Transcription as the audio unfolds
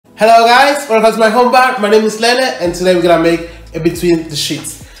Hello guys, welcome to my home bar. My name is Lele and today we're gonna make a between the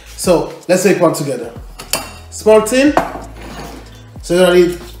sheets. So let's make one together. Small tin. So you're gonna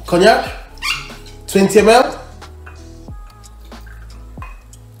need cognac, 20 ml.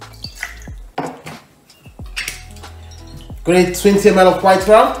 Gonna need 20 ml of white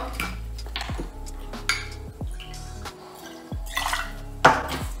rum.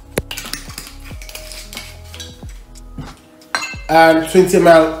 And 20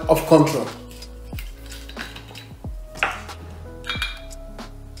 ml of Cointreau.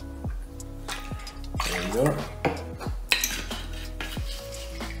 There we go.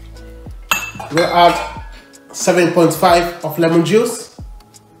 We're gonna add 7.5 of lemon juice.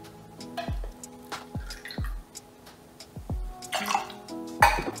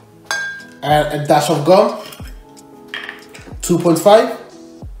 And a dash of gum. 2.5.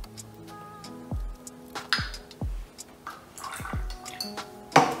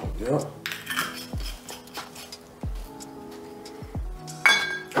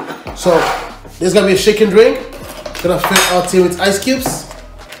 So this is gonna be a shaken drink. Gonna fill our tea with ice cubes.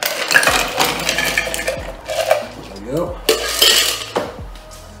 There we go.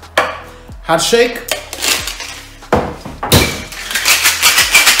 Hard shake.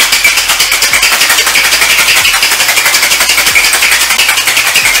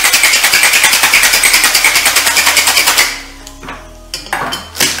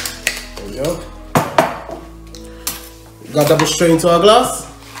 There we go. We got double straight into our glass.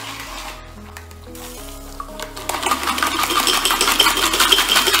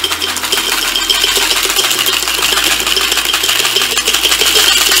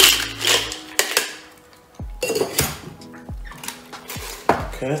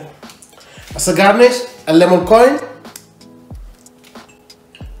 Okay. As a garnish, a lemon coin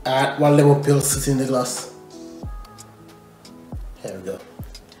and one lemon peel sitting in the glass. Here we go.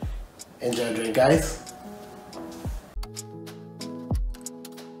 Enjoy the drink, guys.